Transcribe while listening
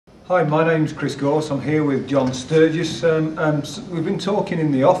Hi, my name's Chris Gorse. I'm here with John Sturgis. We've been talking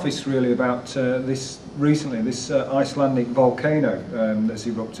in the office really about this Icelandic volcano that's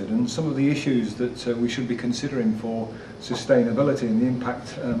erupted and some of the issues that we should be considering for sustainability and the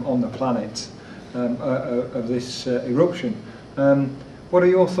impact on the planet of this eruption. What are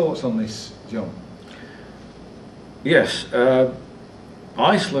your thoughts on this, John? Yes,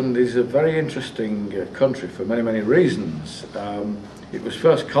 Iceland is a very interesting country for many reasons. It was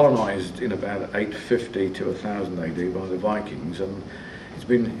first colonised in about 850 to 1000 AD by the Vikings, and it's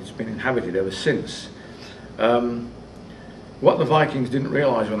been inhabited ever since. What the Vikings didn't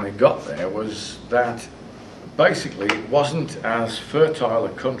realise when they got there was that basically it wasn't as fertile a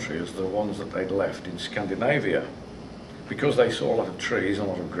country as the ones that they'd left in Scandinavia. Because they saw a lot of trees and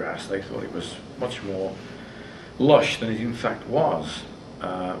a lot of grass, they thought it was much more lush than it in fact was,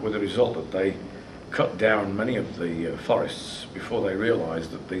 with the result that they cut down many of the forests before they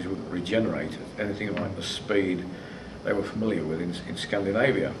realised that these wouldn't regenerate at anything like the speed they were familiar with in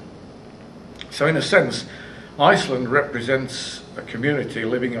Scandinavia. So in a sense, Iceland represents a community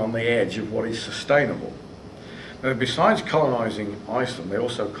living on the edge of what is sustainable. Now, besides colonising Iceland, they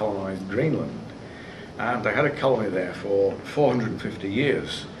also colonised Greenland, and they had a colony there for 450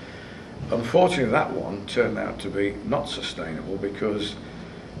 years. Unfortunately, that one turned out to be not sustainable because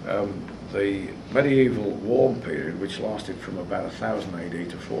the medieval warm period, which lasted from about 1000 AD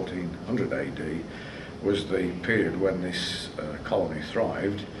to 1400 AD, was the period when this colony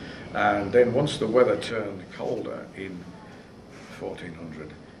thrived. And then once the weather turned colder in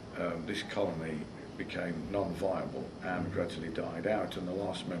 1400, this colony became non-viable and gradually died out, and the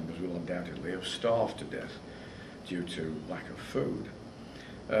last members will undoubtedly have starved to death due to lack of food.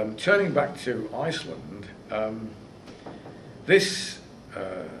 Turning back to Iceland, this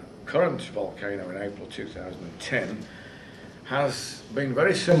current volcano in April 2010 has been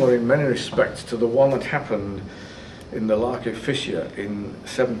very similar in many respects to the one that happened in the Lake Fissure in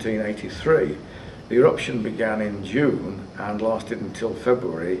 1783. The eruption began in June and lasted until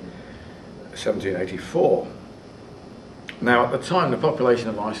February 1784. Now, at the time, the population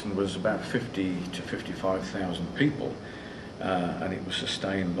of Iceland was about 50 to 55,000 people, and it was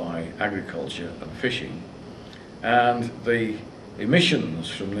sustained by agriculture and fishing. And the emissions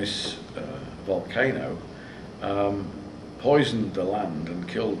from this volcano poisoned the land and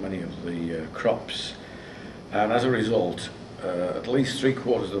killed many of the crops. And as a result, at least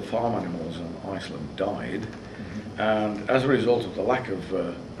 3/4 of the farm animals on Iceland died. And as a result of the lack of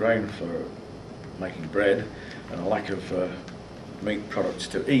grain for making bread and a lack of meat products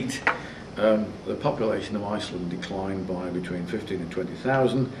to eat, the population of Iceland declined by between 15 and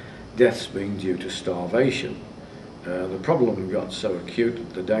 20,000, deaths being due to starvation. The problem got so acute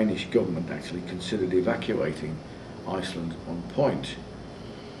that the Danish government actually considered evacuating Iceland at one point.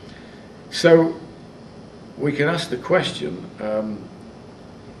 So we can ask the question, are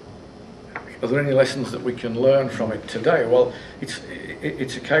there any lessons that we can learn from it today? Well, it's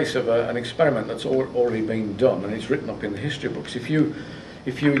a case of an experiment that's already been done, and it's written up in the history books. If you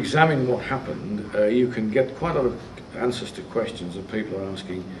examine what happened, you can get quite a lot of answers to questions that people are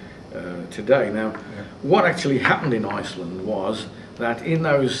asking today. Now, what actually happened in Iceland was that in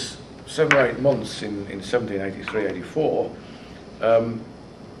those 7 or 8 months in 1783-84,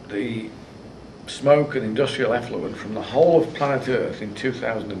 the smoke and industrial effluent from the whole of planet Earth in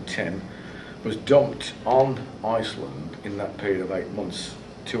 2010 was dumped on Iceland in that period of 8 months,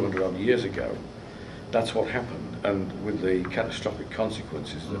 200 odd years ago. That's what happened, and with the catastrophic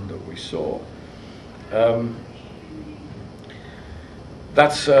consequences that we saw.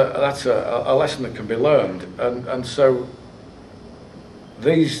 That's a lesson that can be learned, and so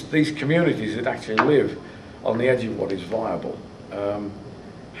these communities that actually live on the edge of what is viable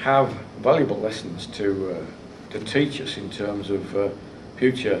have valuable lessons to teach us in terms of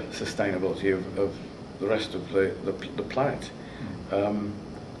future sustainability of the rest of the planet,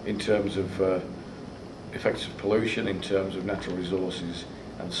 in terms of effects of pollution, in terms of natural resources,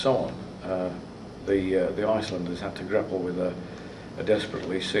 and so on. The Icelanders had to grapple with a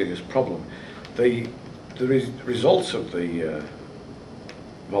desperately serious problem. The results of the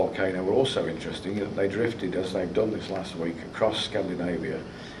volcano were also interesting. They drifted, as they've done this last week, across Scandinavia,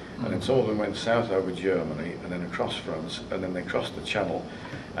 and then some of them went south over Germany and then across France, and then they crossed the Channel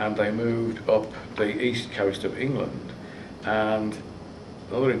and they moved up the east coast of England. And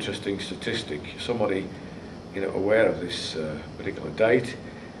another interesting statistic, somebody aware of this particular date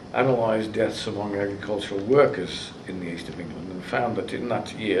analysed deaths among agricultural workers in the east of England and found that in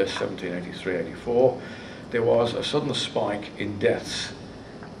that year, 1783-84, there was a sudden spike in deaths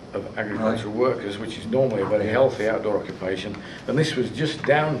of agricultural workers, which is normally a very healthy outdoor occupation, and this was just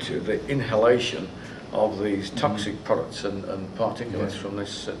down to the inhalation of these toxic products and particulates from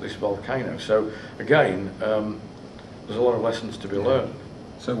this volcano. So again, there's a lot of lessons to be learned.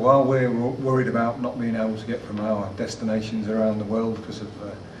 So while we're worried about not being able to get from our destinations around the world because of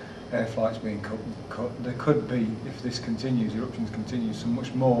air flights being cut, there could be, if this continues, eruptions continue, some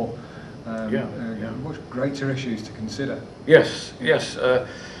much more, much greater issues to consider. Yes, yes.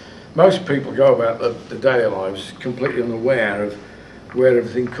 Most people go about the daily lives completely unaware of where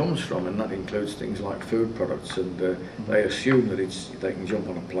everything comes from, and that includes things like food products, and they assume that they can jump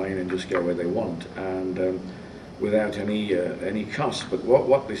on a plane and just go where they want, and without any cost. But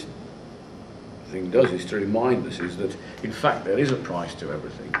what this thing does is to remind us is that in fact there is a price to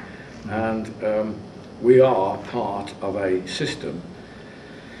everything, and we are part of a system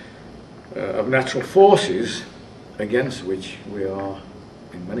of natural forces against which we are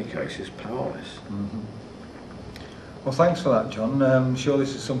in many cases powerless. Well, thanks for that, John. I'm sure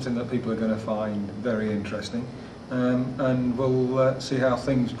this is something that people are going to find very interesting, and we'll see how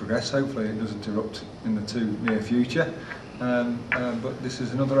things progress. Hopefully it doesn't erupt in the too near future, but this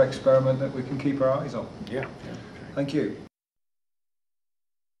is another experiment that we can keep our eyes on. Yeah. Thank you.